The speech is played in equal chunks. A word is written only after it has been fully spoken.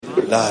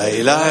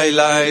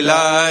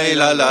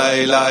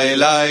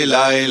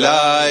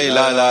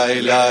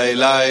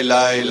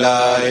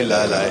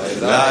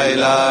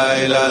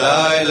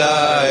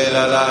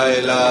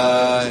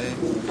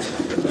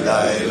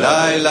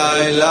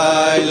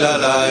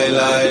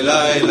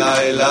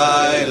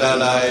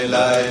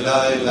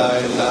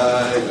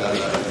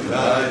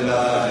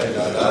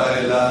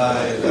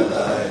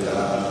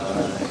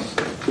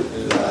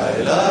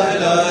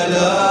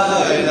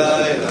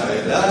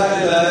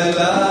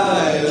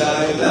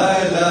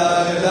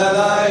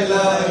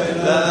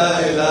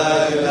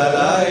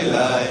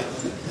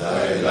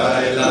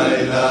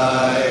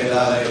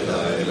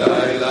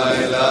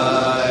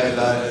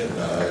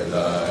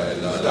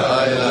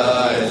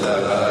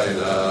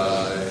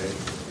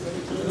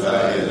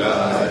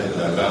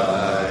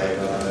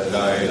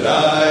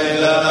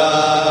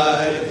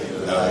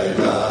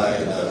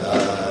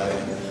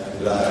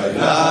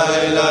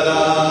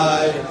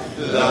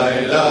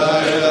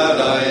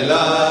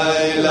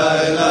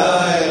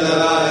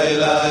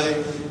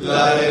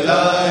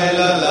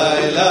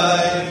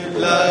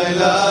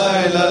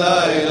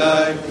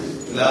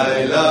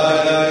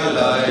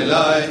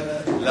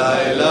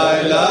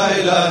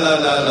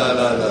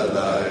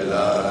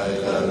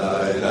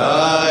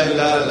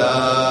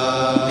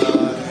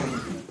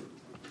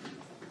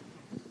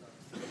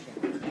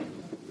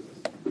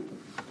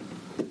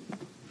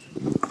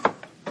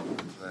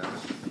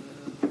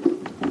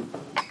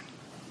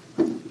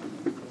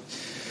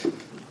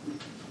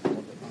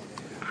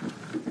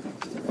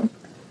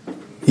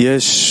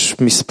יש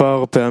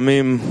מספר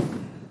פעמים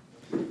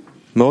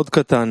מאוד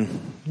קטן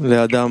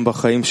לאדם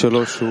בחיים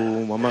שלו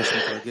שהוא ממש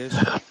מתרגש.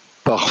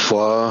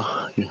 Parfois,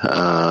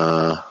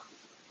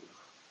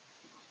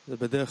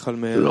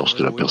 lorsque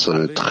la personne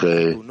est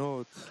très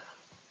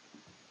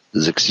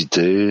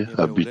excitée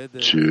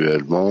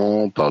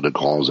habituellement par de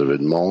grands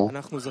événements,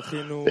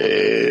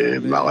 et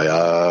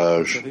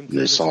mariage,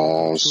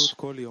 naissance,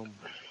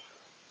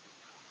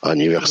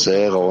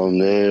 anniversaire, on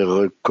est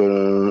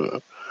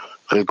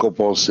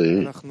récompensé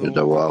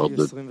d'avoir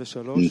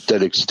une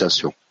telle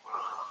excitation.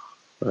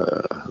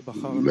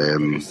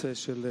 Même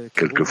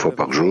quelques fois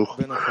par jour.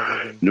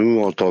 Nous,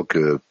 en tant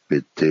que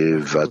PT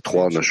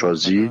 23, on a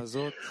choisi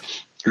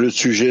le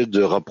sujet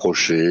de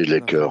rapprocher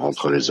les cœurs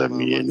entre les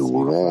amis et nous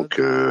voulons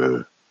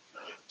que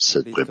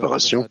cette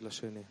préparation,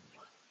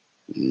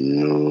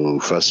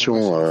 nous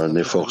fassions un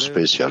effort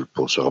spécial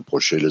pour se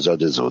rapprocher les uns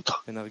des autres,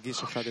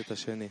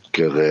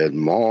 que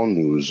réellement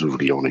nous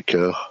ouvrions les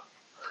cœurs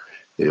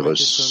et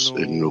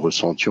nous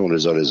ressentions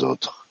les uns les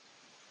autres.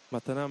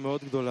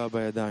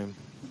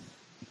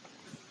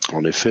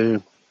 En effet,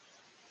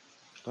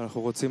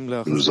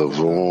 nous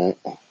avons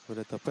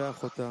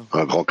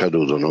un grand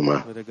cadeau dans nos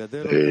mains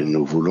et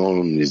nous voulons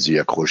nous y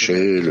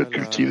accrocher, le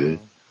cultiver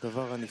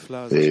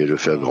et le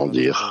faire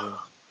grandir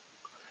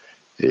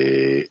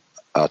et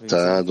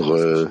atteindre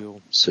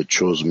cette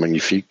chose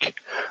magnifique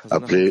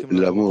appelée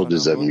l'amour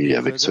des amis.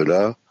 Avec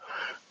cela,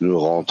 nous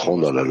rentrons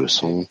dans la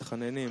leçon.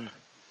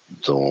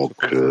 Donc,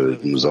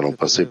 nous allons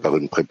passer par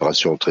une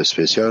préparation très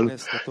spéciale.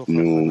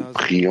 Nous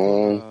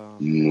prions,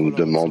 nous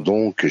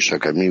demandons que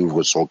chaque ami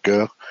ouvre son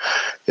cœur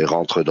et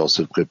rentre dans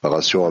cette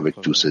préparation avec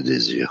tous ses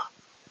désirs.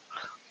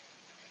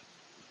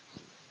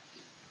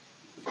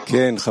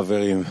 כן,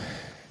 חברים,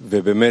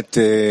 ובאמת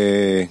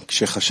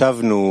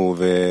כשחשבנו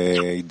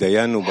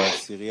והתדיינו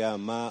בעשירייה,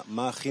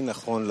 מה הכי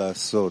נכון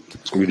לעשות?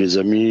 Oui, les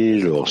amis,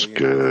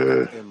 lorsque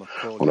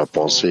on a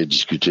pensé et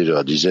discuté de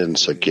la dizaine,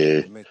 ce qui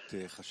est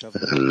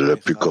le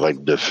plus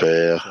correct de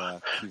faire,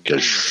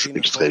 quel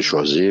extrait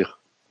choisir.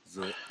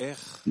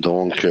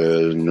 Donc,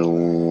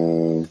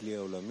 nous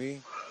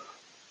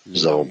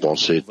avons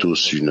pensé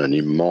tous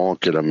unanimement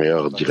que la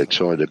meilleure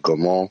direction est de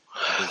comment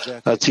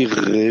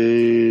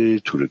attirer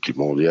tout le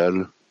climat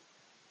mondial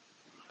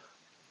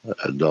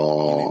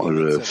dans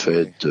le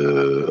fait de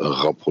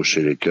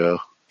rapprocher les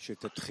cœurs,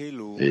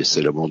 et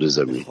c'est l'amour des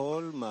amis.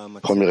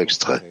 Premier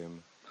extrait.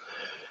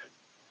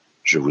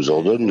 Je vous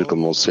ordonne de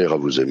commencer à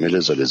vous aimer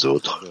les uns les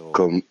autres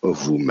comme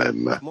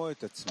vous-même,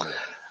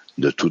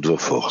 de toutes vos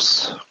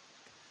forces.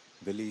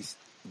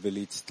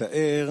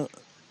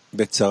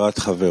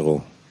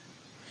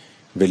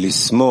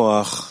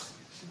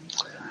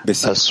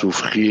 À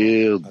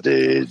souffrir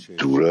des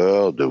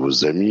douleurs de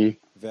vos amis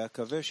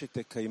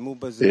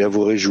et à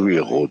vous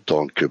réjouir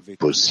autant que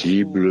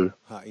possible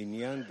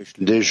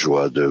des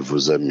joies de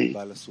vos amis.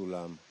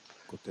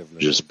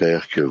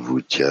 J'espère que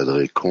vous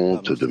tiendrez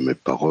compte de mes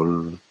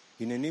paroles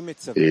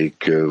et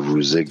que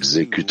vous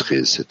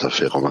exécuterez cette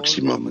affaire au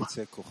maximum.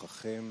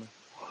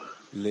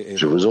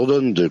 Je vous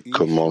ordonne de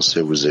commencer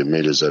à vous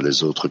aimer les uns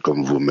les autres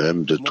comme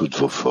vous-même de toutes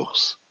vos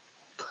forces,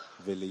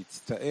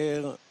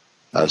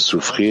 à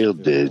souffrir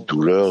des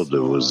douleurs de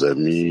vos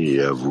amis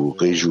et à vous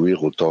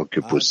réjouir autant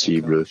que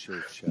possible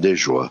des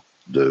joies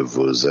de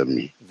vos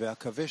amis.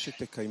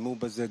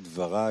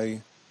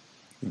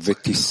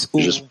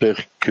 J'espère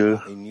que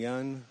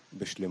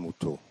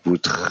vous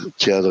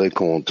tiendrez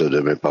compte de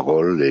mes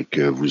paroles et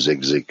que vous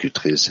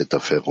exécuterez cette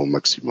affaire au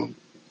maximum.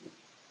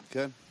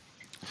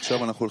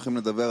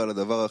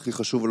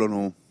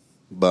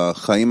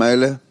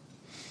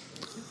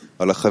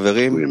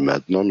 Oui,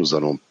 maintenant nous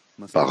allons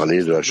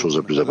parler de la chose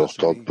la plus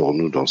importante pour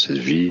nous dans cette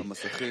vie,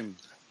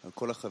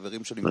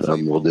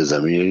 l'amour des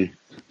amis.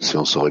 Si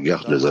on se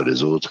regarde les uns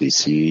les autres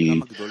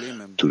ici,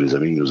 tous les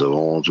amis que nous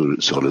avons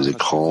sur les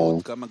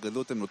écrans,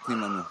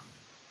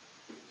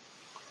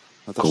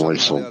 comment ils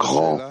sont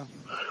grands,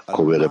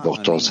 combien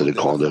d'importance et de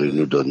grandeur ils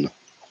nous donnent.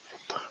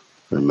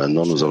 Et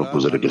maintenant, nous allons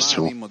poser la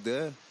question,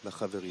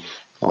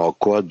 en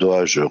quoi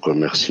dois-je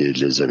remercier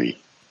les amis?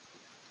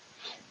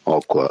 En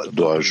quoi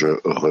dois-je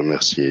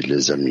remercier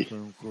les amis?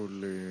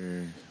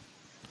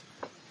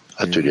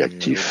 Atelier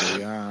actif.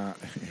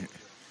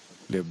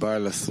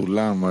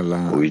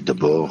 Oui,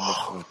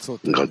 d'abord,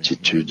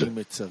 gratitude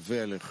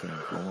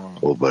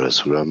au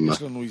Balasulam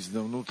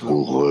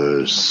pour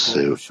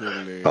ces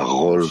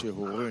paroles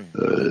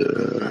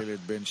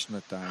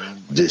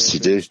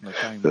décidées.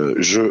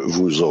 Je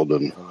vous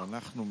ordonne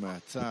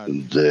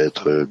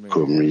d'être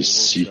comme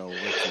ici.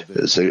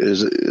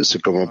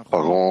 C'est comme un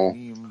parent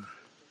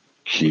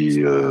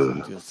qui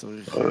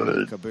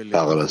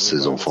parle à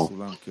ses enfants.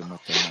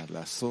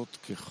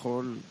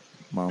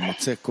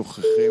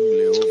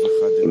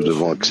 Nous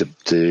devons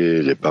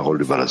accepter les paroles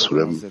du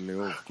Balasulam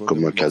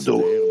comme un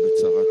cadeau.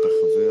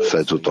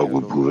 Faites autant que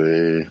vous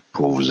pouvez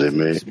pour vous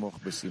aimer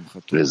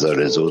les uns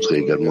les autres et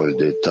également le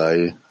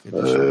détail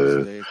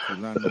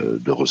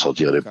de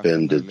ressentir les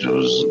peines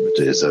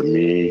des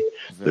amis,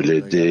 de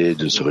l'aider,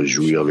 de se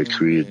réjouir avec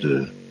lui,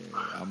 de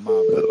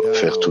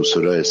faire tout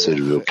cela et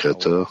s'élever au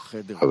Créateur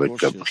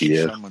avec la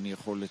prière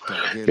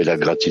et la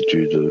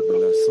gratitude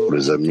pour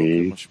les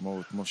amis,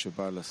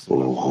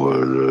 pour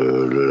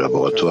le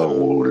laboratoire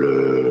ou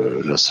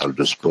la salle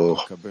de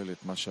sport.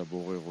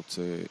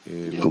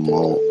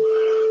 Comment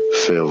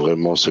faire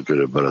vraiment ce que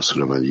le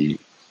Balasulam a dit.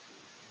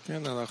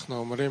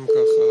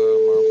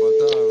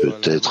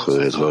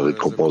 Peut-être être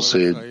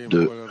récompensé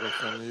de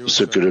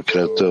ce que le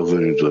Créateur veut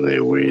nous donner.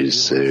 Oui,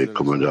 c'est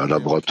comme un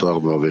laboratoire,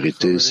 mais en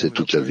vérité, c'est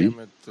toute la vie,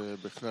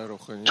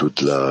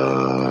 toute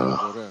la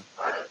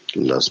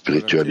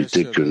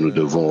spiritualité que nous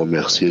devons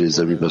remercier les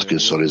amis, parce que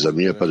sans les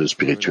amis, il n'y a pas de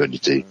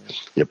spiritualité,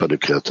 il n'y a pas de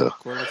Créateur.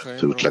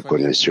 Toute la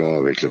connexion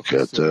avec le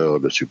Créateur,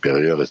 le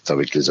supérieur, est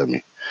avec les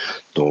amis.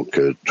 Donc,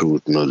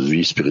 toute notre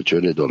vie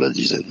spirituelle est dans la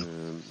dizaine.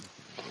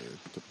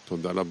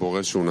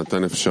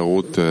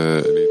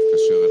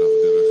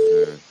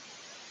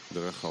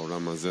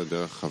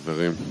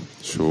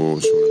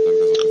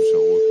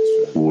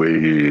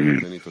 Oui,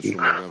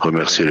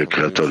 remercier le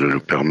Créateur de nous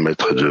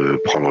permettre de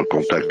prendre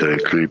contact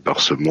avec lui par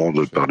ce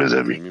monde, par les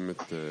amis.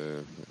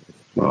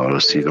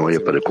 Alors, sinon, il n'y a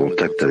pas de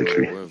contact avec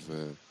lui.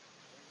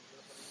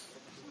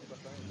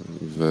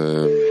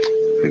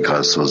 Et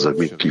grâce aux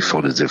amis qui font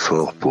des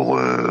efforts pour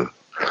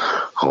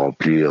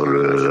remplir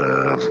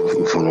la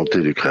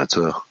volonté du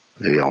Créateur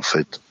et en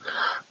fait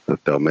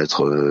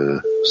permettre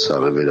sa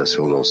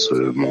révélation dans ce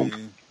monde.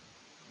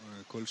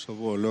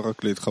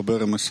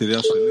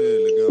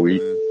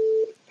 Oui,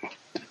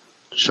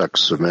 chaque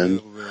semaine,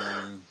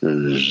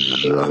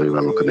 j'arrive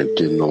à me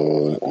connecter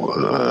non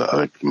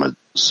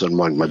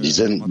seulement avec ma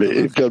dizaine, mais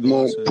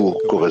également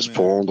pour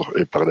correspondre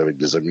et parler avec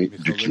des amis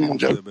du climat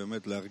mondial.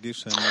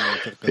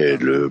 Et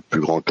le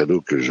plus grand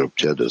cadeau que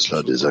j'obtiens de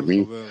cela, des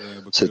amis,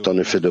 c'est en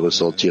effet de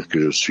ressentir que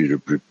je suis le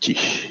plus petit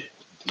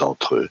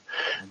d'entre eux,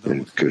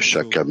 que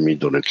chaque ami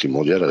dans le climat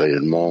mondial est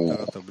réellement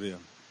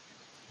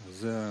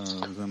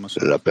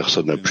la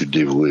personne la plus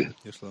dévouée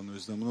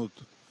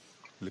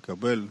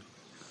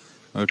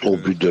au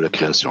but de la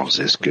création.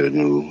 C'est ce que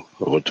nous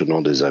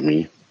retenons des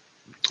amis,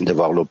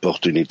 d'avoir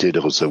l'opportunité de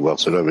recevoir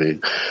cela, mais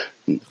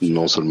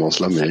non seulement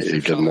cela, mais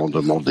également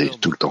demander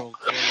tout le temps.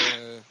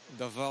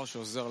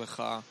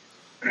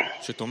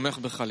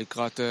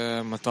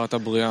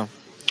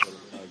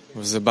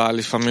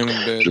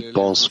 Je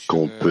pense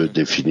qu'on peut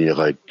définir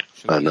avec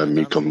un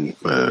ami comme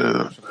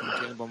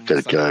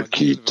quelqu'un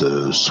qui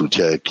te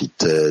soutient, qui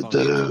t'aide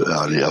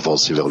à aller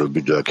avancer vers le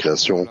but de la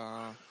création.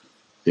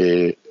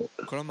 Et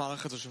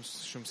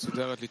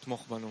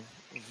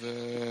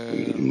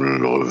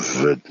le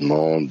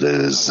revêtement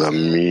des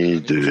amis,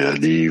 du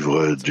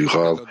livre, du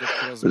Rav,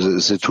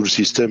 c'est tout le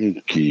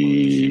système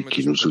qui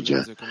nous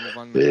soutient.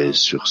 Et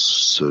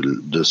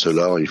de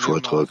cela, il faut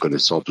être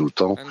reconnaissant tout le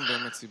temps,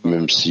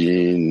 même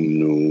si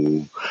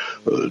nous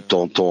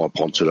tentons à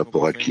prendre cela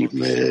pour acquis.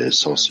 Mais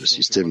sans ce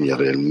système, il n'y a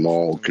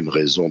réellement aucune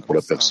raison pour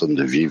la personne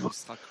de vivre.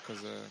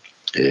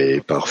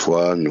 Et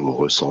parfois, nous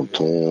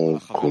ressentons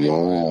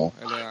comment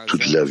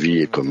toute la vie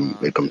est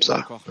comme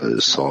ça,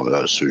 sans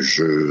ce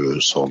jeu,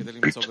 sans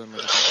but.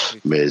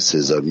 Mais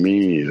ces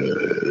amis,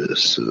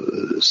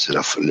 c'est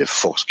les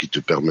forces qui te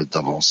permettent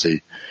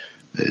d'avancer.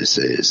 Et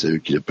c'est eux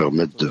qui te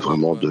permettent de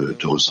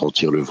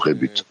ressentir le vrai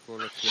but.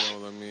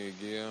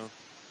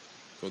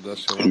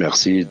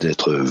 Merci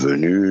d'être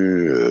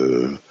venu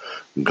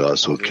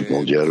grâce au Club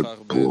mondial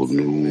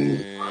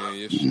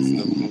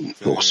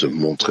pour se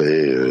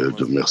montrer,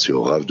 de merci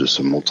au Rav de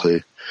se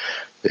montrer,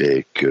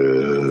 et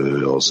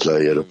que en cela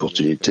il y a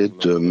l'opportunité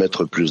de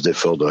mettre plus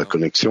d'efforts dans la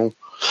connexion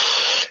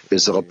et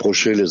se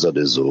rapprocher les uns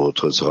des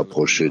autres, se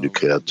rapprocher du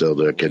Créateur,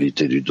 de la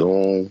qualité du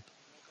don.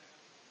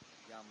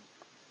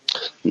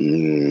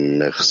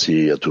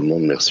 Merci à tout le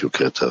monde, merci au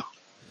Créateur.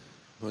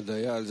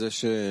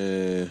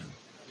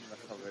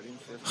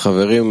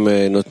 חברים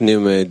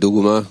נותנים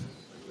דוגמה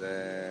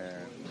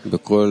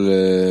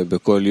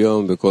בכל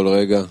יום, בכל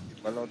רגע.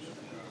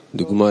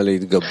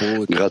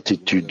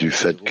 Gratitude du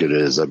fait que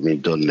les amis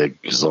donnent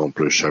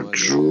l'exemple chaque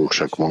jour,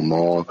 chaque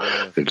moment,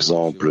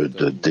 l'exemple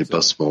de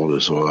dépassement de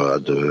soi,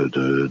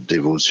 de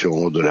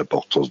dévotion, de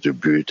l'importance du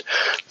but,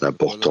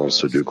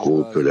 l'importance du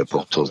groupe,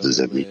 l'importance des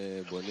amis.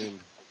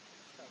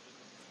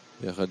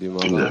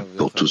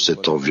 Pour tout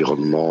cet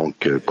environnement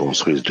que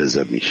construisent les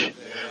amis,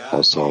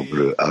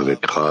 ensemble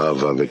avec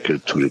Rav, avec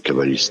tous les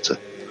kabbalistes.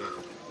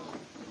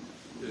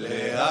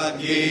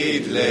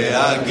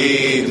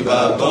 להגיד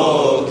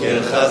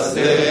בבוקר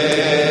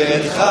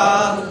חסדך,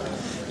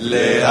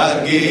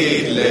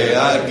 להגיד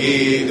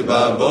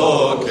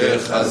בבוקר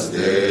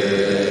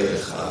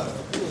חסדך,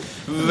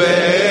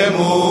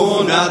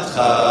 ואמונתך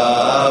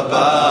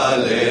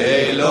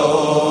בלילות,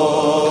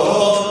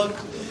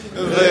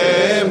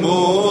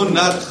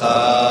 ואמונתך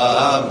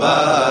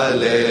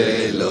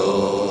בלילות,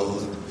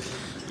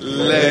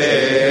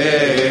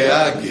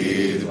 להגיד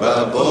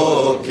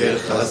בבוקר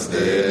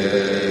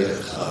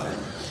חסדך,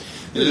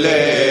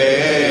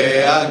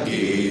 להגיד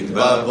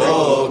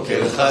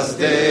בבוקר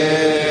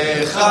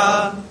חסדך,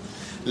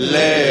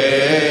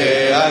 להגיד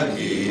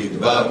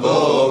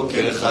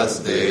בבוקר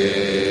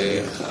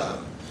חסדך,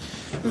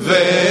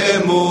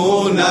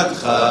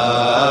 ואמונתך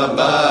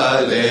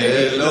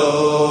בלילות,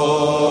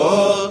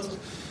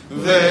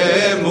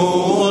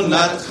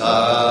 ואמונתך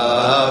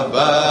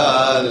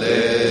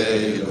בלילות.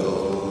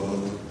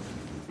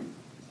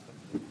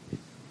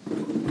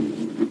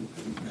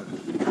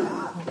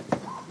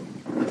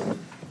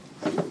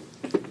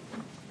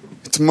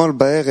 אתמול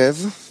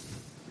בערב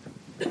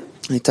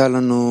הייתה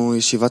לנו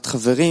ישיבת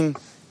חברים,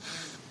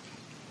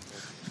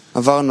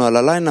 עברנו על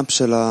הליינאפ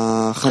של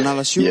ההכנה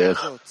לשיעור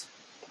הזאת.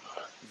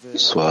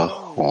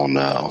 Soir, on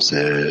a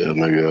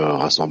eu un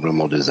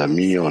rassemblement des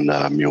amis, on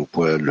a mis au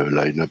point le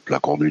line-up, la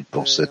conduite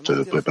pour cette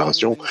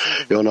préparation,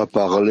 et on a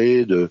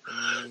parlé de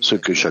ce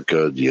que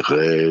chacun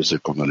dirait, ce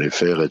qu'on allait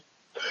faire.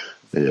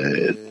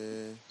 Et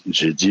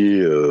j'ai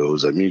dit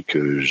aux amis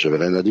que j'avais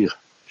rien à dire,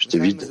 j'étais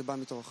vide.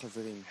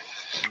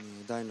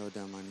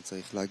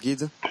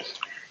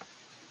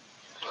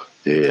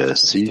 Et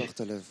ainsi,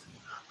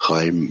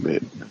 Chaim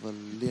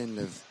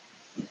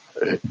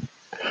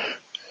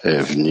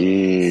est venu.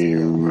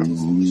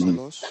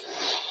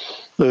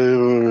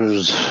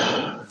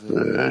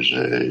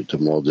 J'ai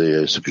demandé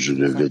ce que je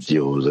devais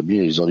dire aux amis.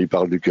 Ils ont dit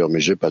parle du cœur, mais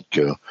j'ai pas de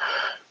cœur.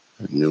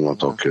 Nous, en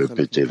tant que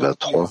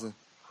PT23,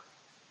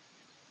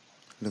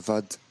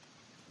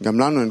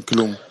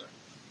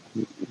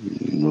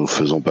 nous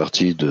faisons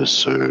partie de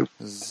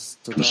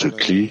tout ce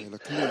cli.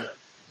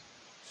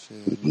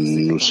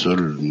 Nous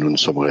seuls, nous ne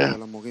sommes rien.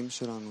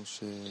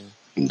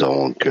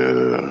 Donc,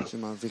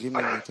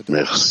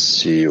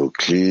 merci aux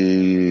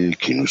clés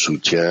qui nous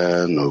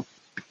soutiennent, aux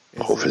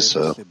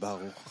professeurs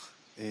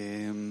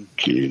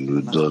qui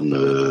nous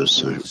donnent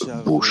ce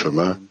beau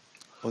chemin.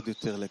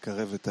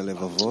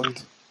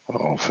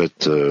 En fait,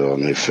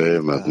 en effet,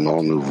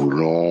 maintenant, nous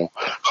voulons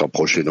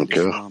rapprocher nos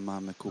cœurs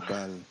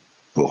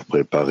pour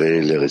préparer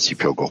les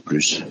récipients encore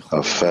plus,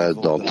 afin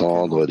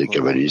d'entendre des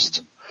kabbalistes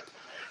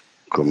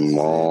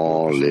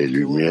comment les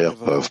lumières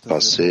peuvent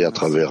passer à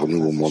travers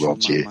nous au monde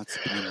entier.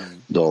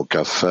 Donc,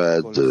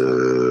 afin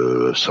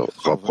de se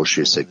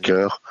rapprocher ces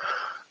cœurs,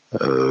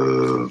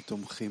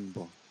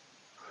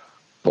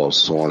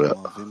 pensons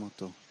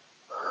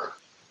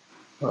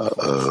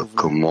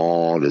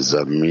comment les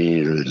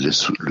amis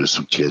le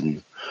soutiennent,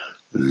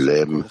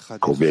 l'aiment,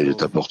 combien il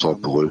est important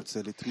pour eux.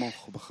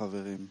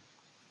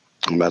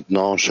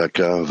 Maintenant,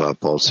 chacun va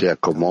penser à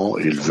comment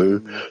il veut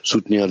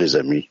soutenir les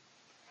amis,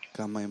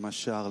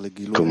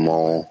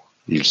 comment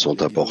ils sont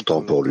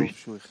importants pour lui,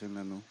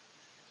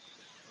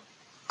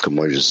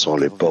 comment ils sont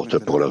les portes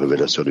pour la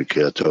révélation du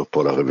Créateur,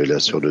 pour la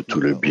révélation de tout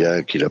le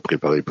bien qu'il a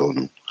préparé pour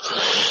nous.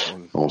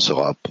 On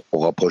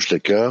rapproche les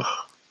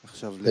cœurs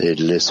et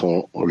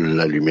laissons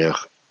la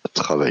lumière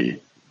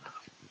travailler.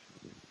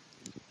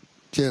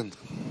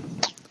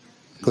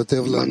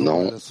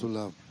 Maintenant,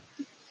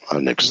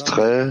 un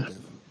extrait.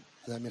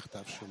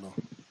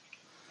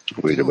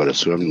 Oui, le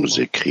Balasulam nous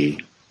écrit.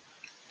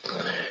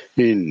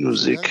 Il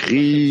nous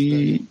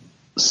écrit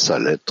sa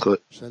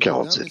lettre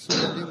 47,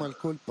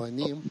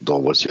 dont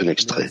voici un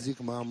extrait.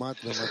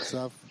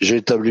 J'ai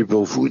établi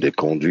pour vous des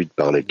conduites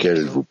par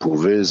lesquelles vous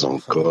pouvez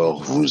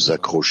encore vous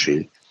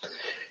accrocher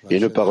et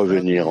ne pas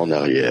revenir en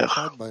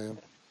arrière.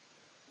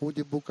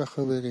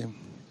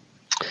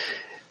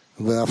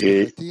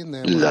 Et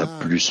la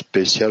plus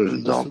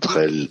spéciale d'entre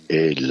elles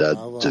est la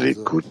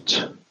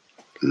dveikut,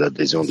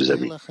 l'adhésion des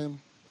amis.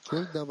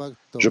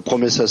 Je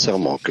promets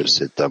sincèrement que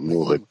cet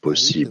amour est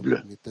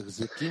possible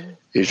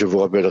et je vous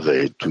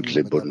rappellerai toutes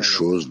les bonnes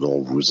choses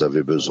dont vous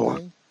avez besoin.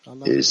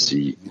 Et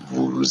si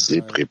vous vous y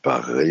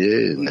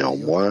prépariez,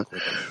 néanmoins,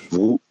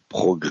 vous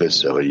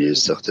progresseriez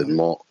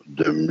certainement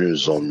de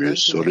mieux en mieux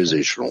sur les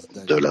échelons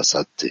de la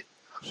sainteté.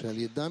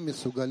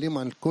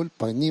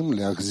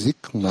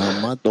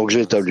 Donc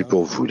j'ai établi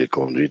pour vous les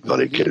conduites par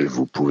lesquelles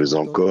vous pouvez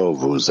encore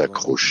vous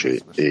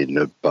accrocher et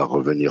ne pas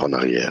revenir en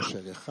arrière.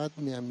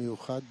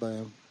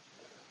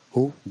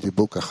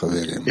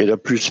 Et la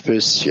plus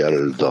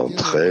spéciale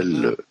d'entre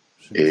elles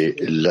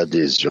est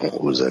l'adhésion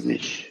aux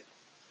amis.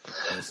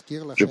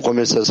 Je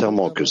promets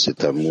sincèrement que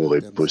cet amour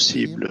est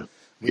possible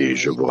et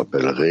je vous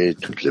rappellerai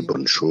toutes les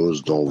bonnes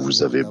choses dont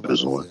vous avez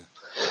besoin.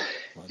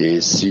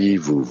 Et si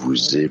vous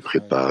vous y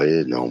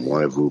préparez,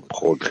 néanmoins, vous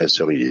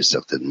progresseriez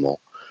certainement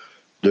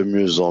de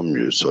mieux en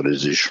mieux sur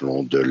les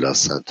échelons de la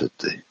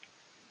sainteté.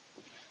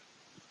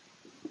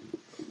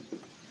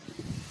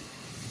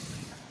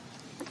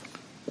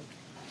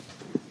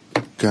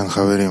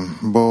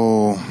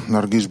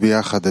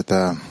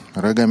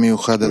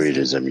 Oui,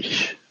 les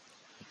amis.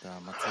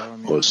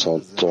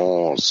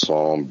 Ressentons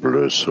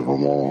ensemble ce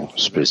moment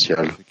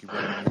spécial,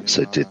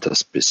 cet état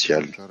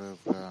spécial,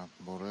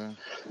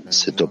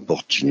 cette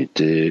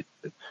opportunité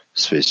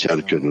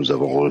spéciale que nous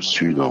avons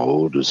reçue d'en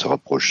haut de se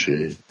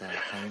rapprocher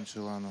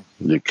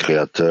du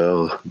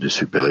Créateur, du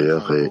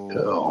Supérieur et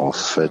en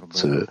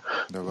fait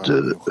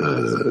de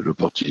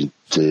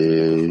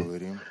l'opportunité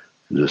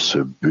de ce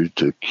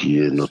but qui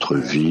est notre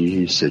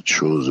vie, cette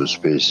chose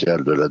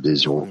spéciale de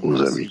l'adhésion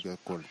aux amis.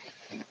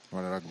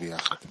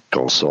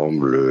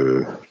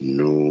 Qu'ensemble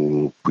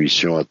nous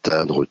puissions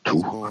atteindre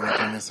tout,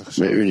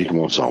 mais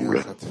uniquement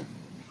ensemble.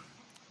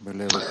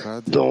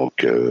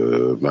 Donc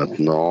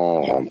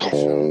maintenant,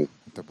 rentrons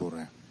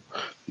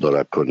dans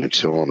la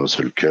connexion en un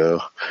seul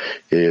cœur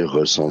et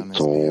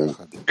ressentons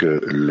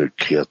que le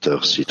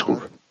Créateur s'y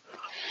trouve.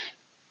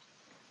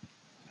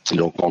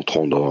 Donc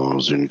entrons dans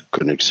une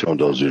connexion,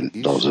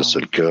 dans un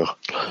seul cœur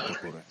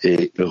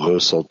et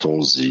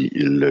ressentons-y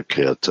le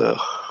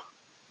Créateur.